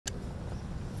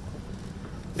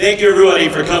Thank you everybody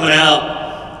for coming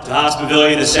out to Haas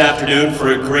Pavilion this afternoon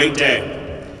for a great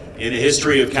day in the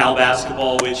history of Cal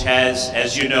basketball, which has,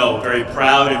 as you know, a very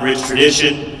proud and rich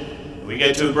tradition. We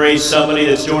get to embrace somebody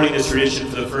that's joining this tradition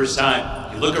for the first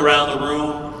time. You look around the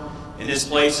room, and this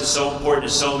place is so important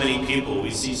to so many people. We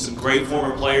see some great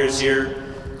former players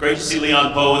here. Great to see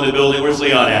Leon Poe in the building. Where's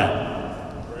Leon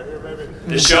at? Right here, baby.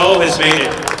 The show has made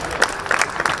it.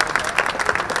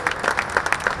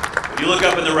 You look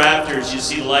up in the rafters, you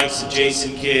see the likes of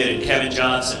Jason Kidd and Kevin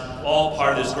Johnson, all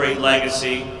part of this great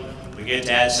legacy. We get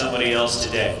to add somebody else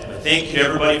today. But thank you to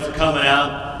everybody for coming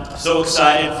out. So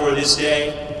excited for this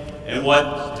day and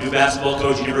what new basketball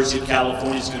coach University of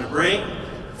California is going to bring.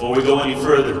 Before we go any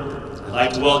further, I'd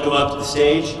like to welcome up to the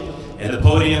stage and the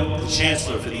podium the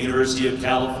Chancellor for the University of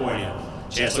California,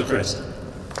 Chancellor Chris.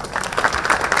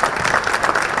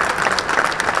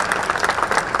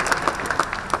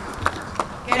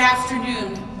 Good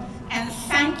afternoon, and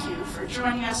thank you for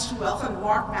joining us to welcome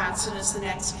Mark Madsen as the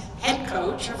next head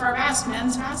coach of our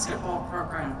men's basketball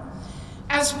program.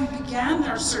 As we began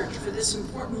our search for this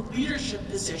important leadership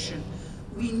position,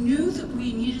 we knew that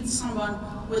we needed someone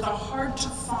with a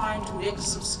hard-to-find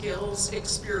mix of skills,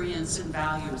 experience, and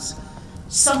values.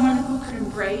 Someone who could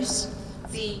embrace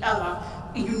the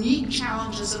unique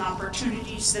challenges and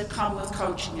opportunities that come with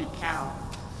coaching at Cal.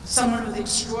 Someone with an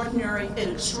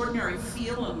extraordinary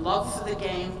feel and love for the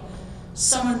game,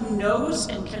 someone who knows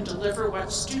and can deliver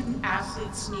what student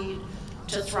athletes need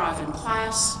to thrive in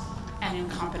class and in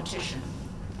competition.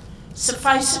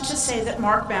 Suffice it to say that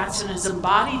Mark Madsen has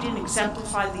embodied and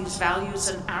exemplified these values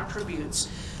and attributes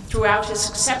throughout his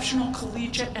exceptional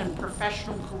collegiate and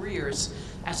professional careers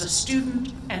as a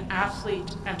student, an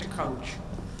athlete, and a coach.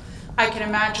 I can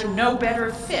imagine no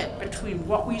better fit between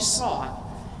what we sought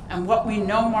and what we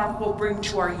know Mark will bring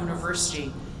to our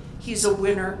university. He's a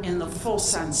winner in the full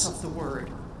sense of the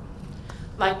word.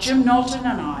 Like Jim Knowlton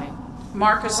and I,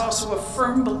 Mark is also a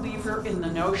firm believer in the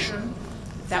notion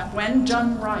that when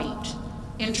done right,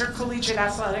 intercollegiate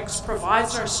athletics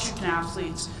provides our student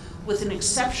athletes with an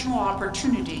exceptional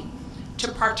opportunity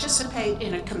to participate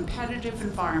in a competitive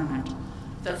environment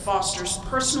that fosters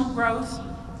personal growth,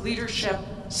 leadership,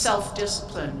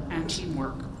 self-discipline, and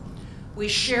teamwork. We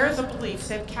share the belief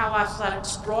that Cal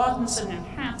Athletics broadens and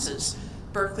enhances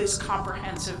Berkeley's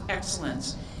comprehensive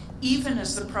excellence, even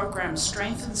as the program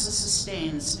strengthens and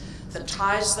sustains the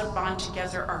ties that bind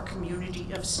together our community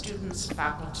of students,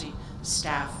 faculty,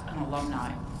 staff, and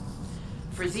alumni.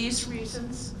 For these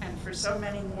reasons, and for so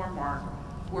many more, Mark,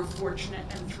 we're fortunate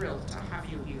and thrilled to have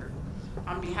you here.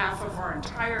 On behalf of our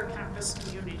entire campus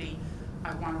community,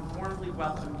 I want to warmly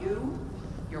welcome you,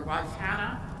 your wife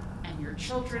Hannah, and your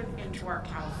children into our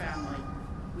Cal family.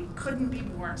 We couldn't be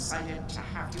more excited to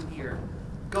have you here.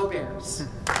 Go Bears.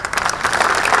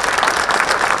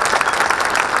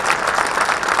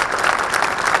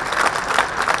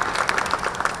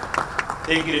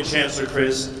 Thank you to Chancellor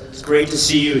Chris. It's great to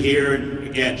see you here, and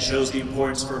again, shows the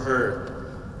importance for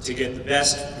her to get the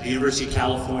best for the University of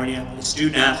California, the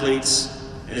student athletes,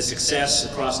 and the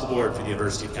success across the board for the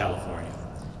University of California.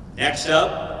 Next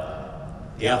up,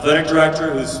 the athletic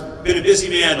director, who's been a busy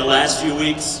man the last few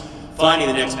weeks, finding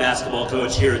the next basketball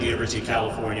coach here at the University of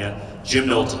California, Jim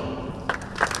Knowlton.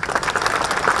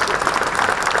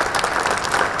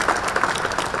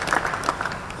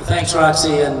 Well, thanks,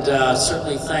 Roxy, and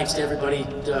certainly thanks to everybody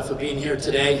for being here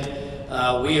today.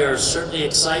 We are certainly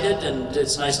excited, and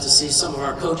it's nice to see some of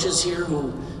our coaches here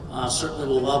who certainly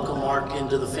will welcome Mark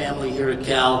into the family here at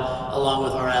Cal, along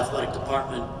with our athletic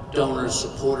department, donors,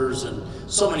 supporters, and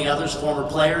so many others, former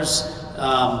players.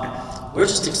 We're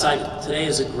just excited. Today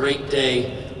is a great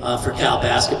day for Cal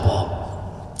basketball.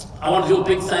 I want to do a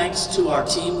big thanks to our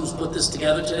team who's put this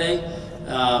together today.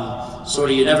 Sort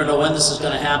of, you never know when this is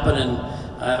going to happen,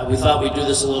 and we thought we'd do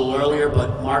this a little earlier,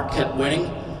 but Mark kept winning,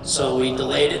 so we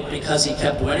delayed it because he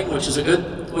kept winning, which is a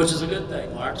good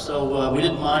thing, Mark. So we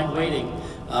didn't mind waiting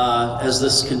as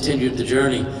this continued the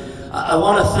journey. I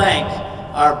want to thank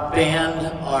our band,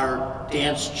 our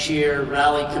dance, cheer,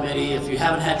 rally committee. If you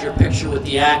haven't had your picture with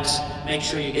the acts, make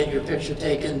sure you get your picture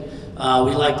taken.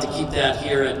 We like to keep that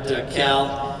here at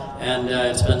Cal, and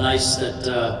it's been nice that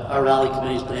our rally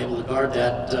committee's been able to guard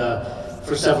that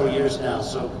for several years now.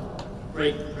 So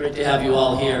great to have you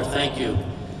all here. Thank you.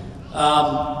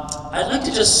 I'd like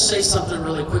to just say something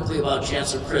really quickly about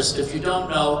Chancellor Chris. If you don't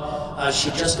know, she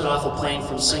just got off a plane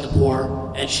from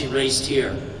Singapore and she raced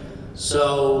here.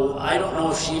 So I don't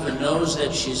know if she even knows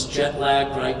that she's jet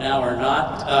lagged right now or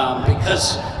not,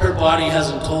 because her body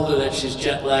hasn't told her that she's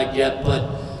jet lagged yet.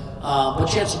 But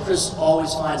Chancellor Chris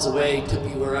always finds a way to be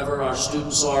wherever our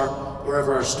students are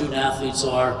wherever our student athletes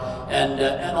are, and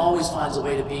always finds a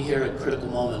way to be here at critical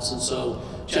moments. And so,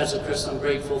 Chancellor Chris, I'm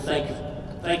grateful. Thank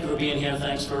you for being here.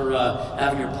 Thanks for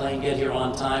having your plane get here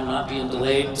on time, not being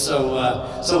delayed,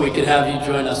 so we could have you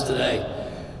join us today.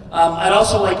 I'd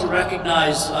also like to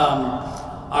recognize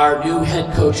our new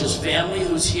head coach's family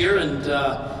who's here, and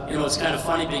you know, it's kind of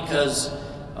funny because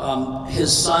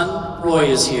his son Roy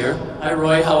is here. Hi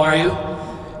Roy, how are you?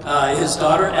 His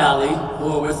daughter Allie, who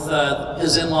are with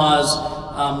his in-laws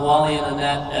Wally and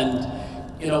Annette,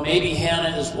 and you know, maybe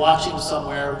Hannah is watching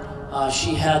somewhere.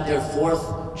 She had their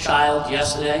 4th child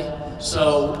yesterday,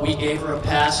 so we gave her a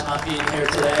pass not being here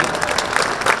today.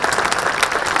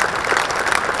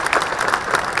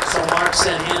 So Mark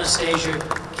said Anastasia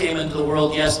came into the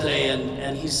world yesterday,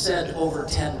 and he said over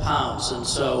 10 pounds, and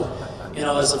so, you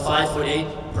know, as a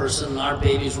 5'8" person, our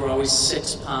babies were always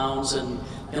 6 pounds, and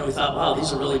you know, we thought, wow,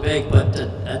 these are really big, but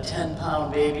a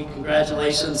 10-pound baby,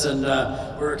 congratulations, and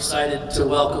we're excited to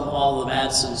welcome all the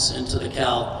Madsens into the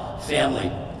Cal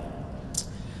family.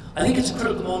 I think it's a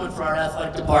critical moment for our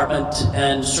athletic department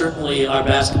and certainly our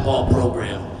basketball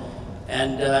program.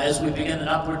 And as we begin an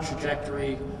upward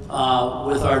trajectory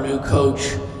with our new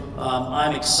coach,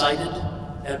 I'm excited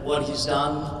at what he's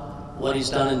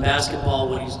done in basketball,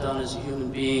 what he's done as a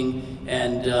human being,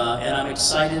 and I'm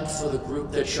excited for the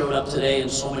group that showed up today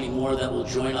and so many more that will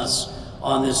join us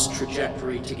on this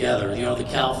trajectory together. You know, the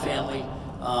Cal family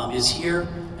is here,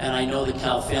 and I know the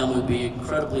Cal family will be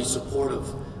incredibly supportive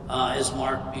as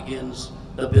Mark begins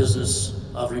the business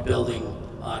of rebuilding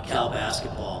Cal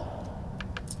basketball.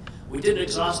 We did an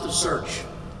exhaustive search,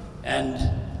 and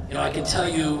you know, I can tell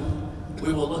you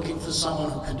we were looking for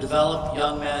someone who could develop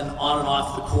young men on and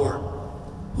off the court,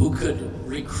 who could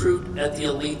recruit at the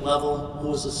elite level, who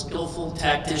was a skillful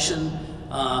tactician,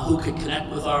 who could connect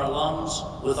with our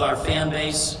alums, with our fan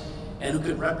base, and who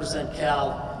could represent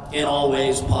Cal in all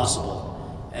ways possible.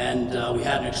 And we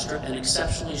had an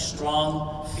exceptionally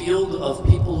strong field of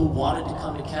people who wanted to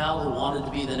come to Cal, who wanted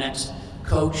to be the next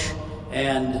coach,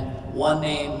 and one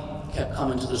name kept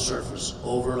coming to the surface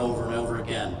over and over and over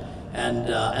again, and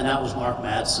that was Mark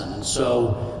Madsen. And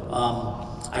so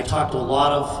I talked to a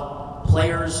lot of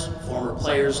players, former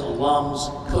players, alums,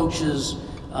 coaches,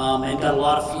 and got a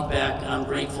lot of feedback, and I'm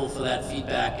grateful for that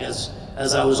feedback as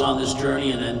I was on this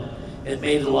journey, and it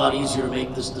made it a lot easier to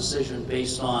make this decision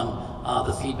based on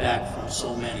the feedback from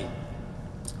so many.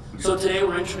 So today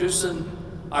we're introducing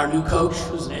our new coach,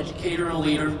 who's an educator and a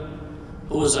leader,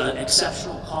 who was an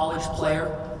exceptional college player.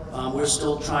 We're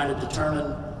still trying to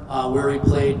determine where he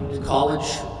played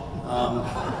college.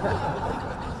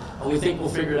 We think we'll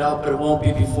figure it out, but it won't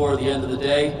be before the end of the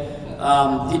day.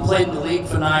 He played in the league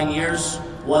for 9 years,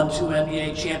 won 2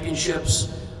 NBA championships,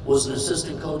 was an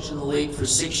assistant coach in the league for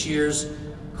 6 years,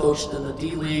 coached in the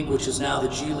D League, which is now the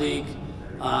G League.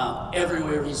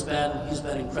 Everywhere he's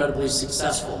been incredibly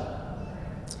successful.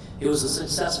 He was a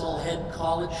successful head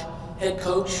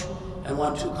coach and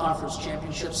won 2 conference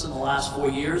championships in the last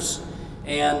 4 years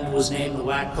and was named the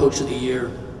WAC Coach of the Year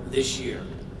this year.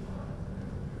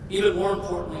 Even more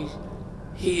importantly,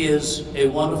 he is a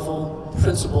wonderful,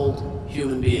 principled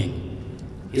human being.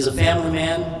 He's a family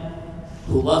man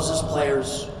who loves his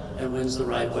players and wins the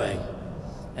right way.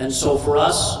 And so for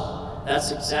us,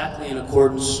 that's exactly in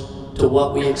accordance to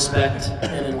what we expect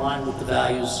and in line with the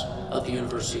values of the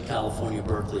University of California,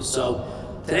 Berkeley. So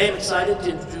today I'm excited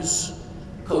to introduce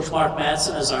Coach Mark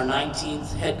Madsen as our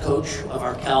 19th head coach of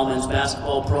our Cal men's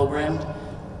basketball program.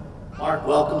 Mark,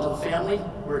 welcome to the family.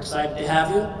 We're excited to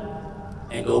have you,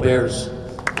 and go Bears.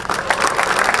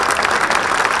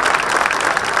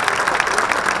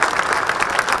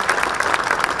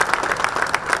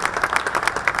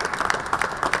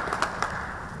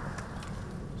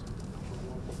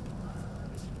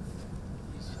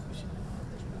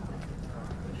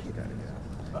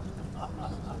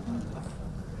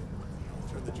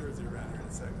 Turn the jersey around here in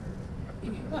a second.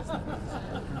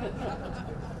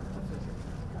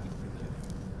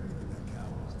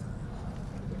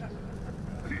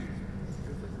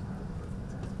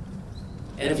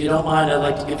 And if you don't mind, I'd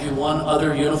like to give you one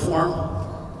other uniform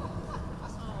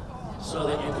so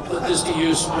that you can put this to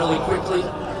use really quickly.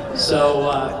 So,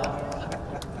 I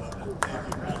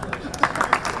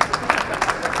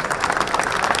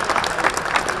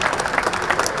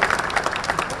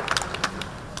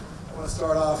want to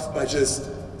start off by just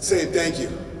saying thank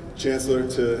you, Chancellor,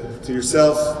 to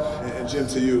yourself, and Jim,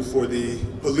 to you, for the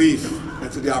belief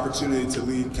and for the opportunity to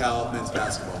lead Cal men's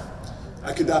basketball.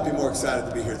 I could not be more excited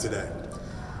to be here today.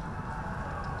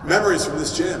 Memories from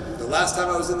this gym. The last time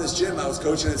I was in this gym, I was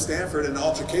coaching at Stanford and an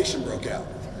altercation broke out.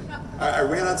 I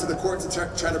ran onto the court to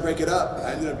try to break it up.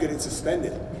 I ended up getting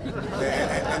suspended.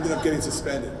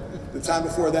 The time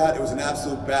before that, it was an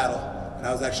absolute battle, and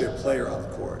I was actually a player on the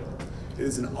court. It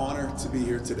is an honor to be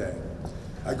here today.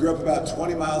 I grew up about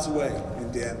 20 miles away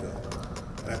in Danville,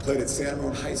 and I played at Santa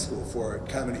Moon High School for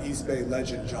kind of an East Bay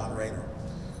legend, John Rayner.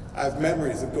 I have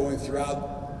memories of going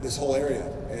throughout this whole area,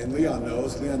 and Leon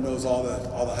knows all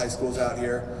the high schools out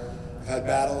here. I've had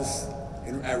battles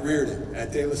at Reardon,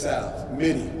 at De La Salle,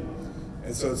 Mitty,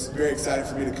 and so it's very exciting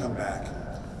for me to come back.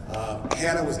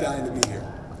 Hannah was dying to be here.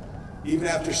 Even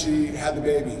after she had the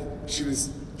baby, she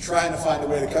was trying to find a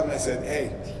way to come, and I said,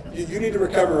 hey, you need to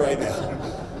recover right now.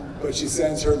 But she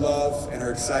sends her love and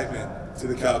her excitement to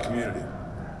the Cal community.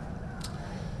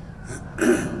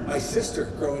 My sister,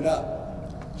 growing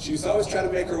up, she used to always try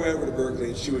to make her way over to Berkeley,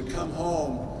 and she would come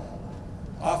home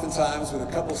oftentimes with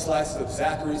a couple slices of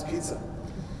Zachary's pizza.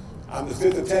 I'm the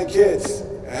 5th of 10 kids,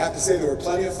 and I have to say there were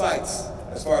plenty of fights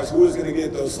as far as who was going to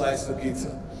get those slices of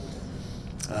pizza.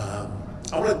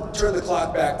 I want to turn the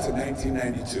clock back to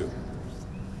 1992.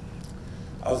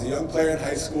 I was a young player in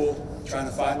high school, trying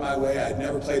to find my way. I'd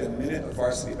never played a minute of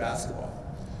varsity basketball.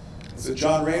 So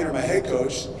John Rayner, my head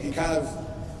coach, he kind of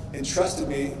entrusted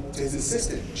me to his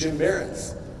assistant, Jim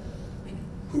Behrens,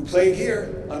 who played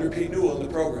here under Pete Newell in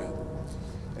the program.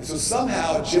 And so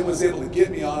somehow Jim was able to get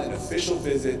me on an official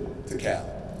visit to Cal.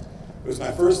 It was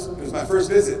my first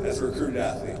visit as a recruited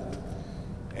athlete.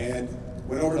 And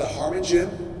went over to the Harmon Gym,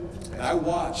 and I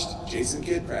watched Jason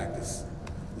Kidd practice.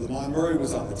 Lamont Murray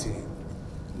was on the team.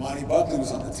 Monty Buckley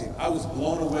was on the team. I was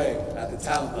blown away at the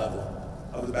talent level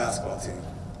of the basketball team.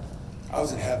 I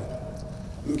was in heaven.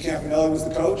 Lou Campanelli was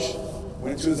the coach.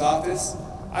 Went into his office.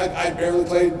 I barely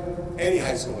played any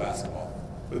high school basketball,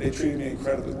 but they treated me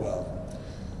incredibly well.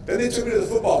 Then they took me to the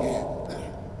football game.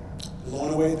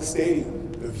 Blown away at the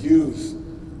stadium, the views,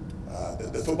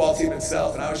 the football team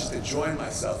itself, and I was just enjoying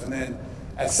myself. And then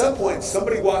at some point,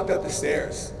 somebody walked up the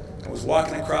stairs and was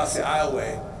walking across the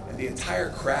aisleway, and the entire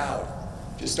crowd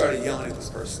just started yelling at this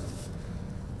person.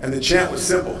 And the chant was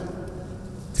simple: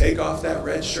 take off that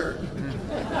red shirt.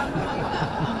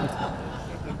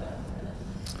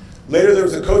 Later, there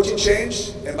was a coaching change,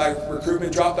 and my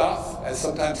recruitment dropped off, as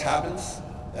sometimes happens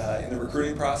in the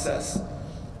recruiting process.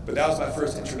 But that was my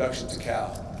first introduction to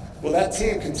Cal. Well, that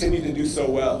team continued to do so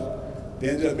well. They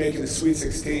ended up making the Sweet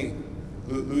 16,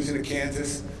 losing to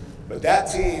Kansas. But that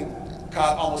team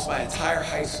caught almost my entire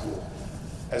high school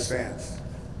as fans.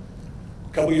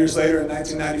 A couple years later, in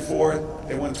 1994,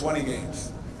 they won 20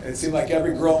 games. And it seemed like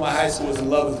every girl in my high school was in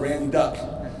love with Randy Duck.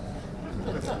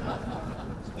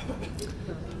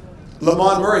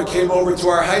 Lamont Murray came over to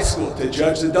our high school to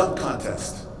judge the dunk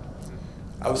contest.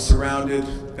 I was surrounded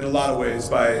in a lot of ways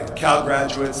by Cal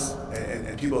graduates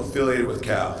and people affiliated with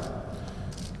Cal.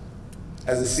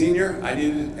 As a senior, I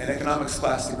needed an economics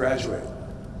class to graduate.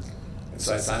 And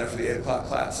so I signed up for the 8 o'clock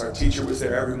class. Our teacher was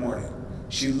there every morning.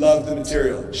 She loved the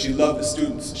material. She loved the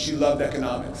students. She loved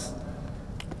economics.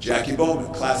 Jackie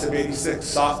Bowman, class of '86,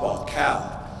 softball, Cal.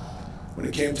 When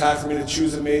it came time for me to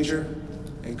choose a major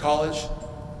in college,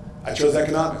 I chose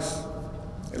economics,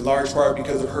 in large part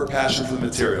because of her passion for the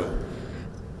material.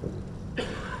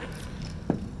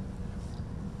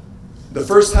 The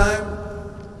first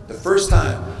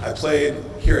time I played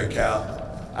here at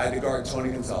Cal, I had to guard Tony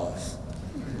Gonzalez.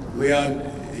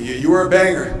 Leon, you were a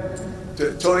banger.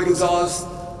 Tony Gonzalez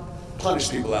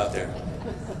punished people out there.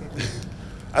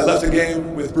 I left the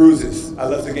game with bruises. I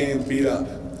left the game beat up.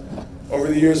 Over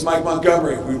the years, Mike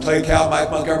Montgomery, we would play Cal,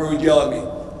 Mike Montgomery would yell at me,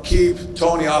 keep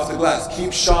Tony off the glass,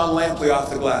 keep Sean Lampley off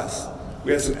the glass.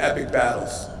 We had some epic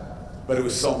battles, but it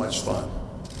was so much fun.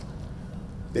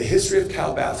 The history of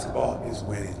Cal basketball is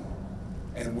winning,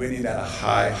 and winning at a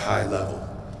high, high level.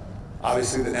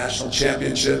 Obviously the national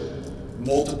championship,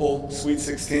 multiple Sweet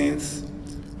 16s,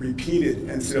 repeated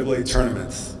NCAA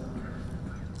tournaments.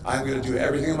 I'm going to do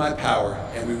everything in my power,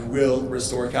 and we will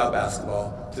restore Cal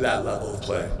basketball to that level of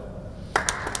play.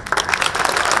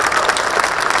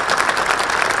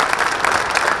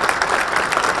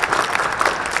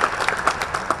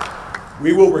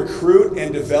 We will recruit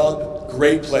and develop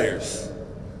great players.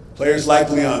 Players like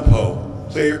Leon Poe,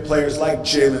 players like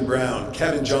Jaylen Brown,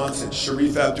 Kevin Johnson,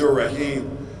 Sharif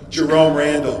Abdur-Rahim, Jerome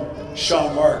Randall,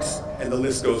 Sean Marks, and the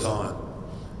list goes on.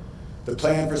 The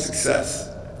plan for success.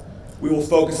 We will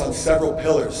focus on several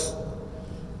pillars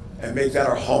and make that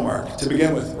our hallmark. To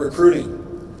begin with, recruiting.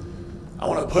 I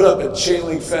want to put up a chain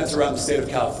link fence around the state of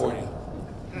California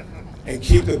and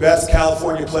keep the best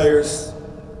California players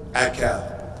at Cal.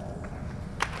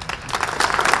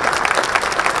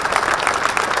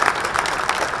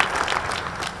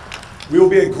 We will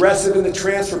be aggressive in the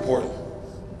transfer portal.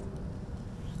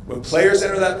 When players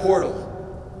enter that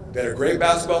portal that are great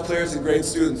basketball players and great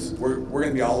students, we're going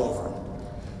to be all over them.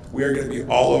 We are going to be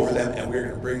all over them, and we're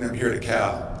going to bring them here to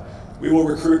Cal. We will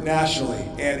recruit nationally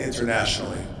and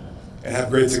internationally and have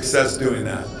great success doing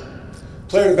that.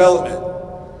 Player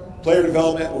development. Player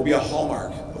development will be a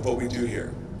hallmark of what we do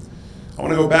here. I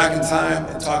want to go back in time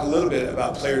and talk a little bit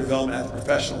about player development at the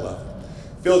professional level.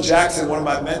 Phil Jackson, one of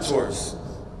my mentors,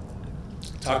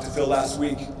 talked to Phil last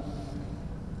week.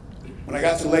 When I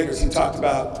got to the Lakers, he talked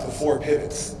about the 4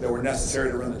 pivots that were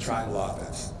necessary to run the triangle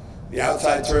offense. The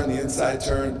outside turn, the inside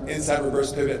turn, inside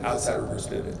reverse pivot, outside reverse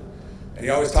pivot. And he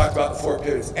always talked about the 4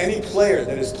 pivots. Any player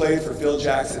that has played for Phil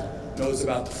Jackson knows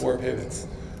about the 4 pivots.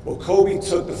 Well, Kobe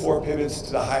took the 4 pivots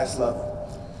to the highest level.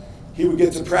 He would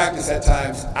get to practice at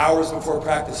times, hours before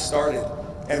practice started,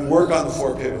 and work on the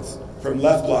 4 pivots, from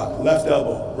left block, left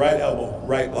elbow,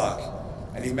 right block,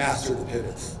 and he mastered the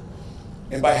pivots.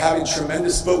 And by having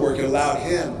tremendous footwork, it allowed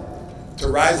him to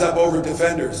rise up over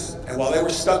defenders, and while they were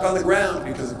stuck on the ground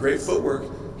because of great footwork,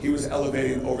 he was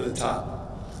elevating over the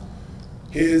top.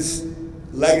 His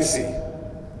legacy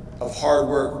of hard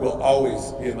work will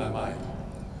always be in my mind,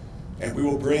 and we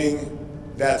will bring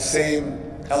that same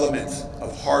element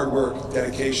of hard work,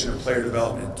 dedication, and player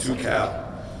development to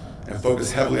Cal and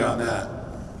focus heavily on that.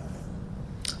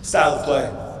 Style of play.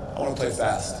 I want to play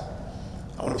fast.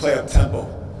 I want to play up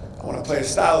tempo. I want to play a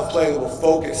style of play that will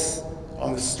focus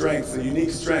on the strengths, the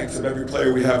unique strengths of every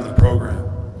player we have in the program.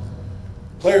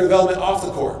 Player development off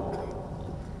the court.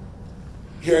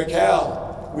 Here at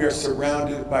Cal, we are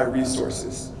surrounded by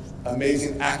resources,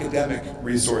 amazing academic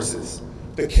resources.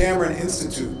 The Cameron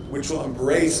Institute, which will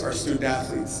embrace our student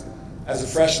athletes as a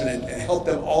freshman and help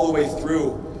them all the way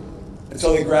through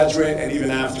until they graduate and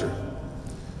even after.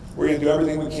 We're going to do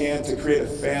everything we can to create a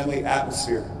family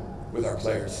atmosphere with our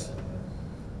players.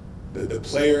 The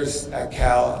players at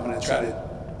Cal, I'm going to try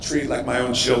to treat like my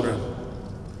own children,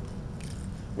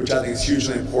 which I think is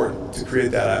hugely important to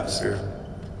create that atmosphere.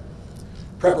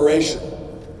 Preparation.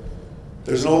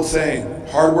 There's an old saying,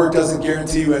 hard work doesn't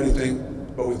guarantee you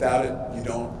anything, but without it, you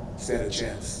don't stand a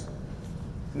chance.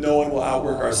 No one will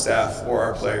outwork our staff or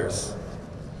our players.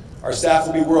 Our staff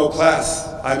will be world class.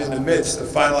 I'm in the midst of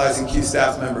finalizing key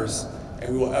staff members,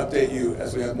 and we will update you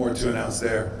as we have more to announce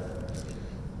there.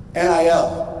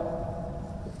 NIL.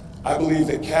 I believe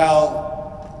that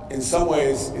Cal, in some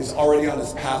ways, is already on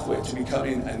its pathway to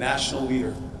becoming a national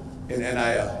leader in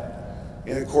NIL,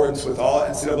 in accordance with all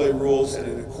NCAA rules and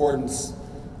in accordance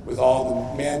with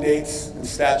all the mandates and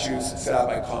statutes set out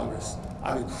by Congress.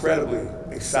 I'm incredibly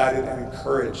excited and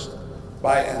encouraged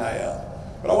by NIL.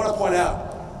 But I want to point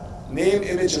out, name,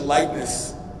 image, and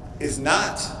likeness is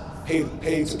not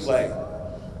paid to play.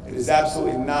 It is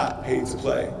absolutely not paid to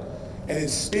play. And in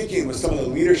speaking with some of the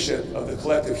leadership of the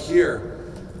collective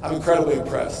here, I'm incredibly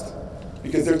impressed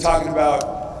because they're talking about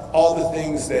all the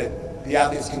things that the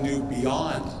athletes can do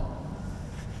beyond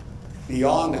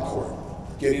the court,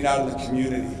 getting out in the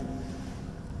community,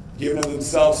 giving of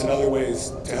themselves in other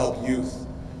ways to help youth.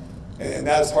 And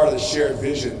that is part of the shared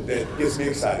vision that gets me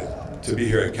excited to be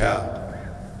here at Cal.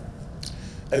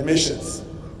 Admissions.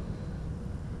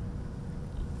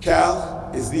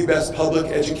 Cal is the best public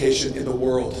education in the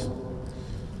world.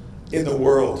 In the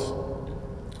world.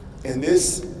 And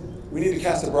this, we need to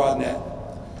cast a broad net.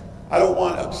 I don't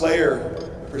want a player,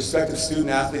 a prospective student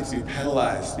athlete to be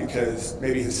penalized because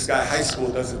maybe his high school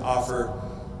doesn't offer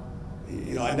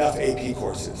enough AP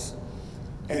courses.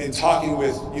 And in talking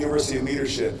with university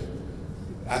leadership,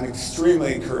 I'm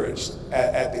extremely encouraged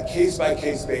at the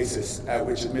case-by-case basis at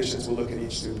which admissions will look at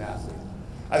each student athlete.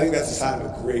 I think that's a sign of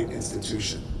a great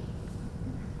institution.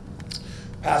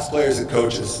 Past players and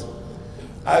coaches.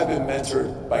 I've been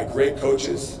mentored by great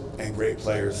coaches and great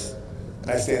players,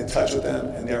 and I stay in touch with them,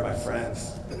 and they're my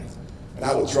friends. And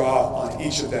I will draw on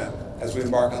each of them as we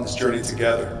embark on this journey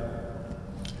together.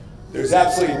 There's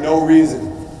absolutely no reason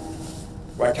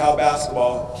why Cal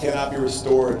basketball cannot be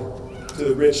restored to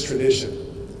the rich tradition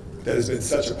that has been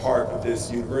such a part of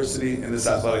this university and this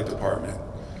athletic department.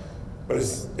 But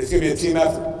it's going to be a team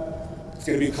effort. It's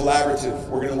going to be collaborative.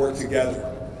 We're going to work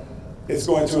together. It's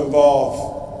going to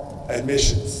involve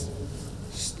admissions,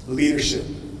 leadership,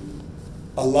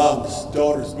 alums,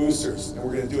 donors, boosters, and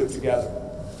we're going to do it together.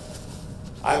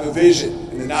 I have a vision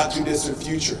in the not too distant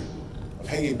future of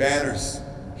hanging banners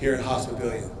here in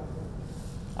Hospitalian.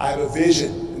 I have a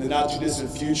vision in the not too distant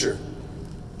future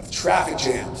of traffic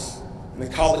jams in the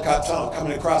Caldecott Tunnel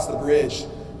coming across the bridge,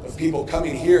 of people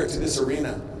coming here to this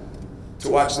arena to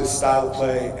watch this style of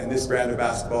play and this brand of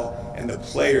basketball and the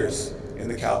players in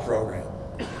the Cal program.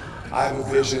 I have a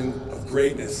vision of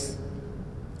greatness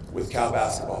with Cal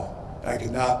basketball. I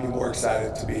could not be more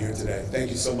excited to be here today.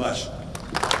 Thank you so much.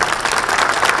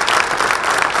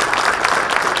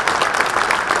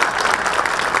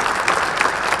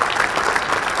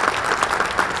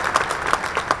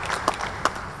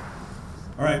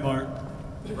 All right, Mark.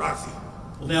 Roxy.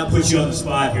 We'll now put you on the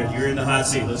spot here. You're in the hot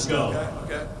seat. Let's go.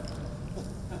 Okay.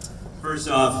 First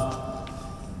off,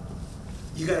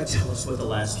 you got to tell us what the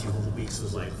last few weeks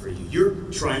was like for you. You're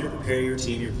trying to prepare your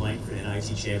team. You're playing for the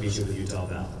NIT championship with Utah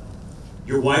Valley.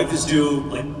 Your wife is due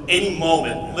like any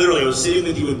moment. Literally, I was sitting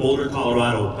with you in Boulder,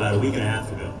 Colorado about a week and a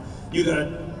half ago. You got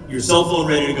your cell phone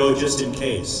ready to go just in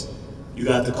case you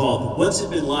got the call. But what's it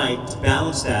been like to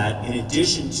balance that in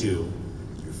addition to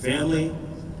your family,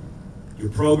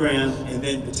 your program, and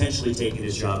then potentially taking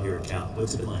this job here at Cal?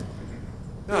 What's it been like?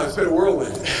 No, it's been a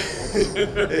whirlwind.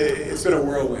 It's been a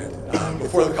whirlwind.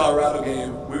 Before the Colorado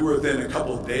game, we were within a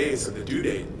couple of days of the due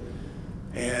date.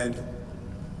 And,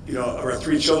 you know, of our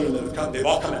 3 children that have come, they've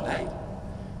all come at night.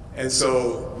 And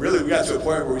so, really, we got to a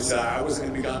point where we said, I wasn't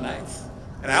going to be gone nights.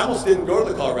 And I almost didn't go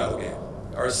to the Colorado game.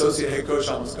 Our associate head coach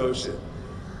almost coached it.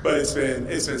 But it's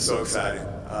been so exciting.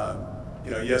 You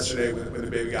know, yesterday when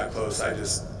the baby got close, I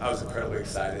was incredibly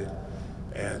excited.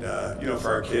 And, you know,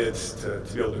 for our kids to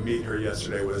be able to meet her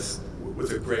yesterday was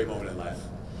a great moment in life.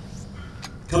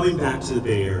 Coming back to the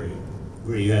Bay Area,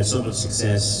 where you had so much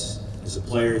success as a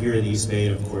player here in the East Bay,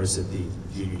 and of course at the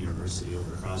junior university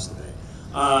over across the Bay.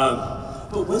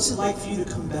 But what's it like for you to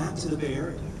come back to the Bay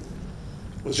Area?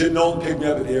 Well, Jim Knowlton picked me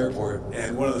up at the airport,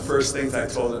 and one of the first things I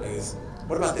told him is,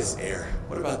 what about this air?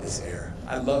 What about this air?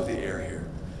 I love the air here.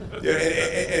 Yeah,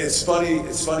 and it's funny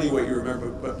what you remember,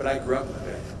 but I grew up in the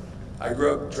Bay. I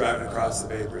grew up driving across the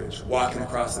Bay Bridge, walking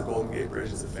across the Golden Gate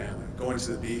Bridge as a family, going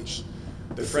to the beach,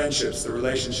 the friendships, the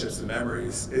relationships, the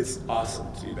memories. It's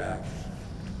awesome to be back.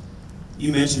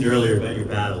 You mentioned earlier about your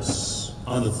battles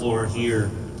on the floor here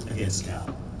against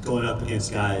Cal, going up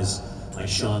against guys like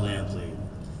Sean Lampley,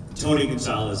 Tony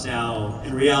Gonzalez. Now,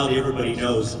 in reality, everybody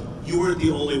knows you weren't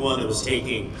the only one that was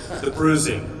taking the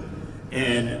bruising.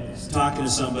 And talking to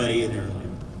somebody, and they're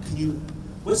like,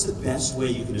 what's the best way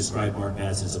you can describe Mark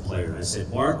Madsen as a player? I said,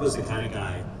 Mark was the kind of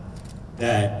guy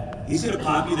that he's going to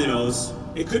pop you in the nose.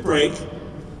 It could break,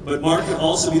 but Mark could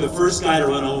also be the first guy to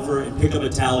run over and pick up a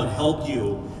towel and help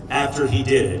you after he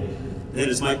did it. Then,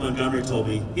 as Mike Montgomery told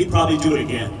me, he'd probably do it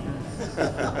again.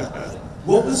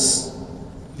 What was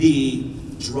the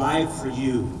drive for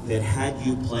you that had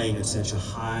you playing at such a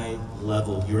high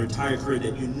level your entire career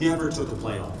that you never took a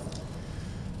playoff?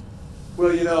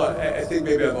 Well, you know, I think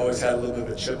maybe I've always had a little bit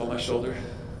of a chip on my shoulder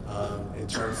in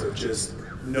terms of just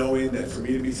knowing that for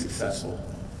me to be successful,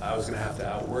 I was going to have to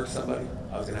outwork somebody.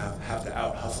 I was going to have to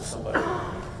out-hustle somebody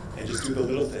and just do the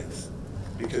little things.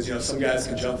 Because, you know, some guys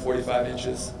can jump 45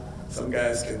 inches. Some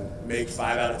guys can make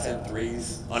 5 out of 10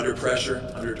 threes under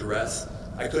pressure, under duress.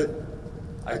 I couldn't.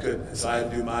 And so I had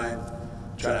to do mine,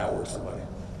 try to outwork somebody.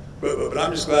 But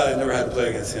I'm just glad I never had to play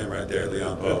against him right there,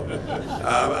 Leon Poe.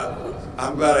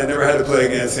 I'm glad I never had to play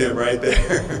against him right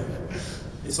there.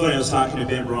 It's funny, I was talking to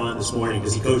Ben Braun this morning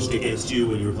because he coached against you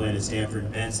when you were playing at Stanford,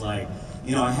 and Ben's like,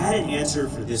 you know, I had an answer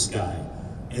for this guy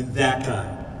and that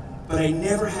guy, but I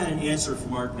never had an answer for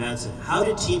Mark Madsen. How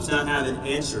did teams not have an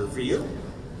answer for you?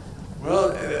 Well,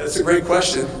 that's a great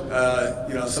question.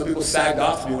 You know, some people sagged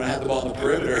off me when I had the ball in the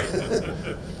perimeter.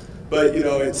 But, you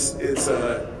know, it's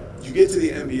you get to the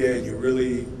NBA and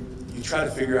you try to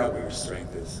figure out what your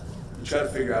strength is. You try to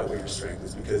figure out what your strength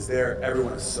is because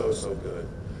everyone is so good.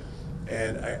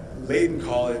 And late in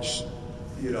college,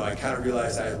 you know, I kind of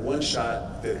realized I had one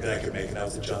shot that I could make, and that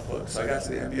was a jump hook. So I got to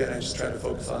the NBA and I just tried to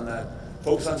focus on that,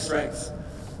 focus on strengths.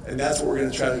 And that's what we're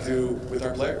going to try to do with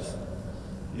our players.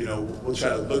 You know, we'll try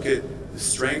to look at the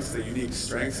strengths, the unique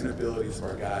strengths and abilities of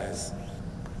our guys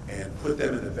and put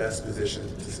them in the best position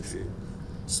to succeed.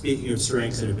 Speaking of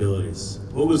strengths and abilities,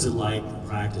 what was it like in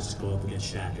practice to go up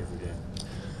against Shaq every day?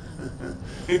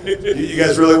 You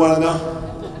guys really want to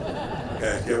know?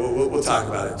 Okay, yeah, we'll talk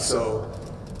about it. So,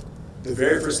 the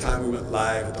very first time we went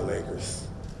live at the Lakers,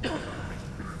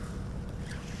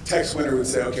 Tex Winter would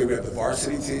say, okay, we have the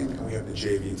varsity team and we have the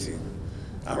JV team.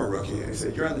 I'm a rookie, and he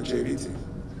said, you're on the JV team,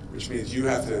 which means you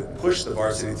have to push the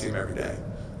varsity team every day.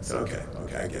 I said, okay,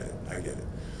 I get it.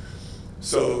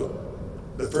 So,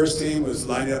 the first team was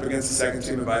lining up against the second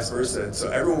team and vice versa, and so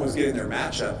everyone was getting their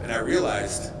matchup, and I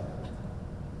realized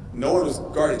no one was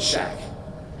guarding Shaq.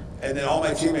 And then all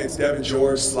my teammates, Devin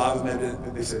George,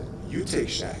 Slavin, they said, you take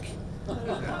Shaq.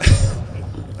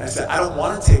 I said, I don't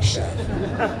want to take Shaq.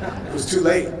 It was too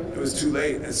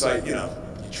late. And so you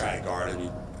try to guard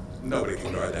him. Nobody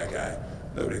can guard that guy.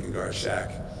 Nobody can guard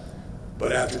Shaq.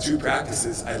 But after 2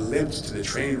 practices, I limped to the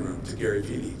training room to Gary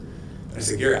Vitti. And I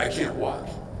said, Gary, I can't walk.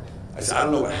 I said, I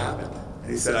don't know what happened.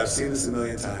 And he said, I've seen this a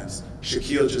million times.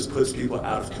 Shaquille just puts people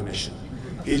out of commission.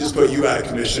 He just put you out of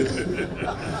commission.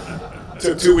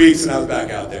 Took 2 weeks and I was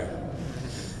back out there.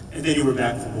 And then you were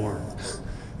back for more.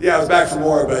 Yeah, I was back for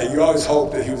more, but you always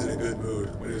hope that he was in a good mood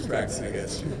when he was practicing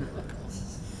against you.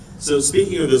 So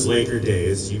speaking of those Laker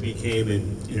days, you became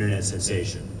an internet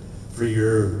sensation for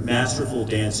your masterful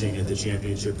dancing at the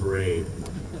championship parade.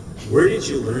 Where did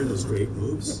you learn those great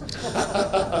moves?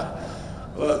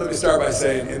 Well, let me start by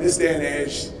saying, in this day and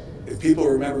age, if people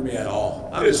remember me at all,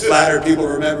 I'm just flattered people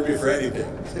remember me for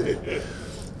anything.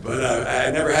 But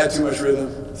I never had too much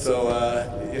rhythm, so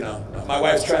you know, my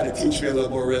wife's trying to teach me a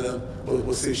little more rhythm.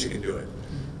 We'll see if she can do it.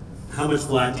 How much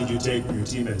flack did you take from your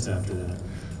teammates after that?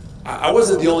 I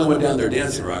wasn't the only one down there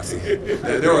dancing, Roxy.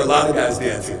 There were a lot of guys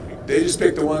dancing. They just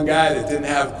picked the one guy that didn't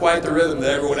have quite the rhythm that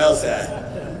everyone else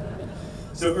had.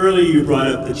 So earlier you brought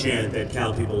up the chant that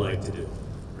Cal people like to do,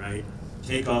 right?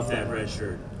 Take off that red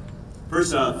shirt.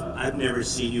 First off, I've never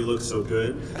seen you look so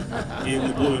good in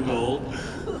the blue and gold.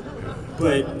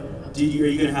 But are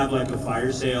you going to have like a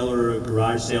fire sale or a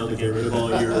garage sale to get rid of all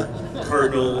your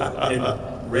cardinal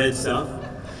and red stuff?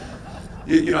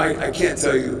 You know, I can't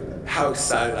tell you how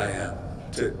excited I am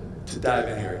to dive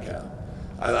in here at Cal.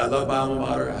 I love my alma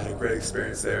mater. I had a great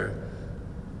experience there.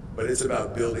 But it's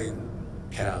about building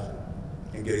Cal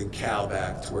and getting Cal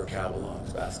back to where Cal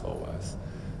belongs basketball-wise.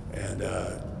 And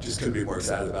just couldn't be more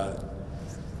excited about it.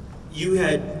 You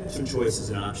had some choices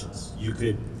and options. You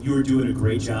were doing a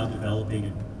great job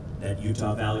developing that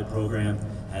Utah Valley program,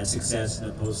 had success in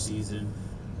the postseason,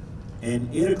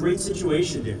 and you had a great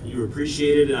situation there. You were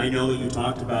appreciated, and I know you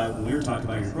talked about, when we were talking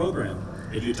about your program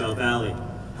at Utah Valley,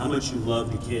 how much you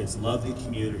love the kids, love the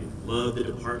community, love the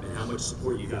department, how much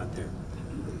support you got there.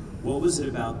 What was it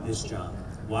about this job?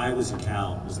 Why was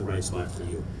Cal the right spot for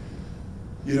you?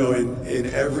 You know, in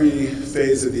every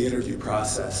phase of the interview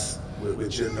process with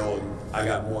Jim Knowlton, I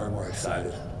got more and more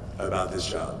excited about this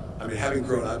job. I mean, having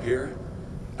grown up here,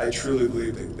 I truly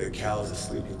believe that Cal is a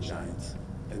sleeping giant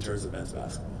in terms of men's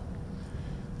basketball.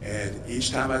 And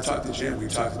each time I talked to Jim, we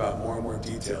talked about more and more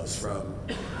details from,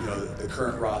 you know, the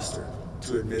current roster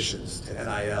to admissions to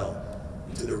NIL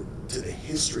to the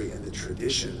history and the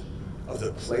tradition of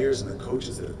the players and the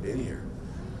coaches that have been here.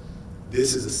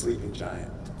 This is a sleeping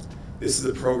giant. This is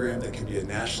a program that can be a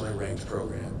nationally ranked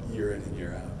program year in and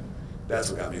year out. That's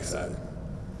what got me excited.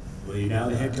 Well, you're now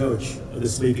the head coach of the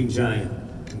Sleeping Giant.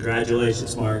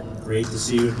 Congratulations, Mark. Great to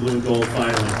see you in blue and gold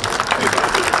finally.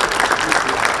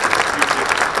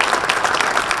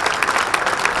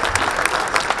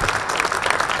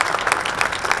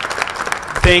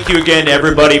 Thank you again to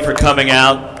everybody for coming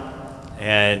out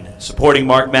and supporting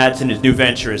Mark Madsen, his new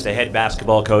venture as the head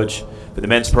basketball coach for the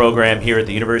men's program here at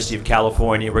the University of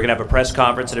California. We're going to have a press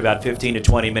conference in about 15 to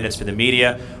 20 minutes for the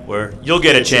media where you'll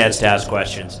get a chance to ask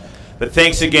questions. But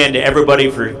thanks again to everybody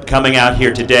for coming out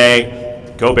here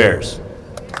today. Go Bears.